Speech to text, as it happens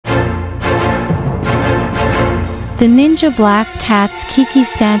The Ninja Black Cats Kiki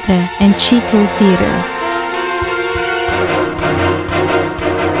Santa and Chico Theater.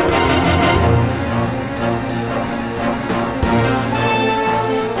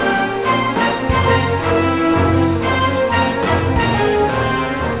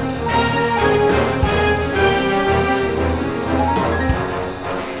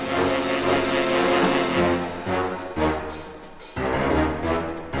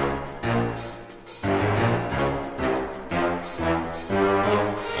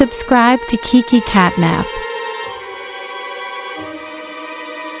 Subscribe to KikiCatnap.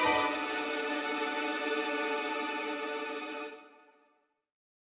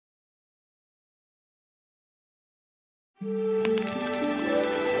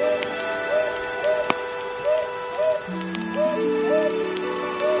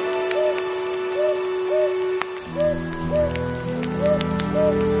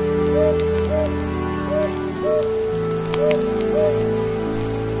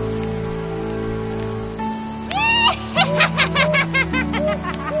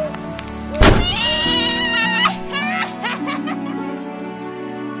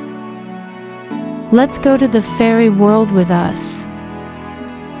 Let's go to the fairy world with us.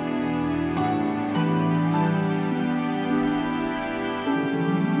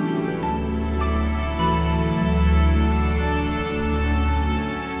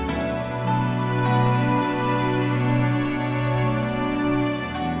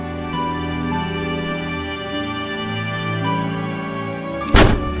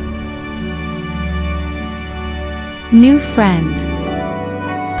 New friend.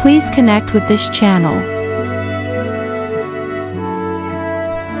 Please connect with this channel.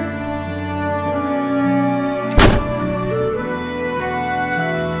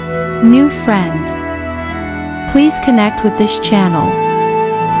 New friend. Please connect with this channel.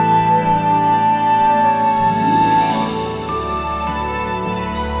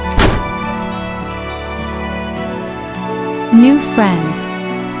 New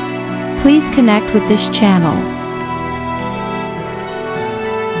friend. Please connect with this channel.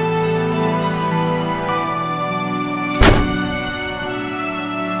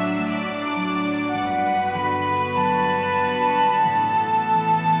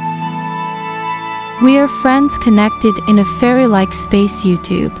 We are friends connected in a fairy-like space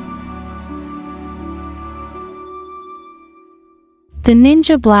YouTube. The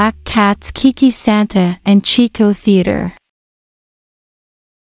Ninja Black Cats Kiki Santa and Chico Theater.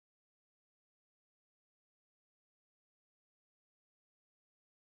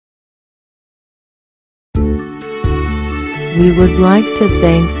 We would like to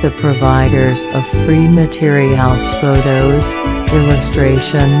thank the providers of free materials, photos,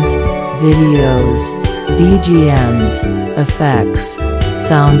 illustrations, videos, BGMs, effects,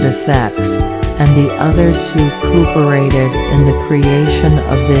 sound effects, and the others who cooperated in the creation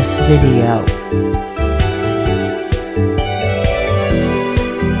of this video.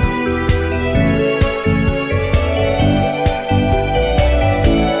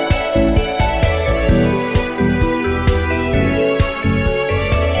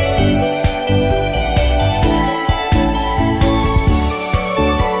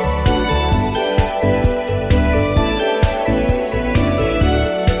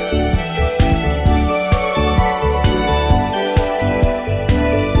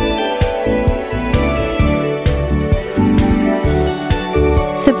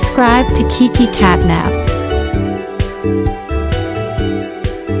 Subscribe to KikiCatnap.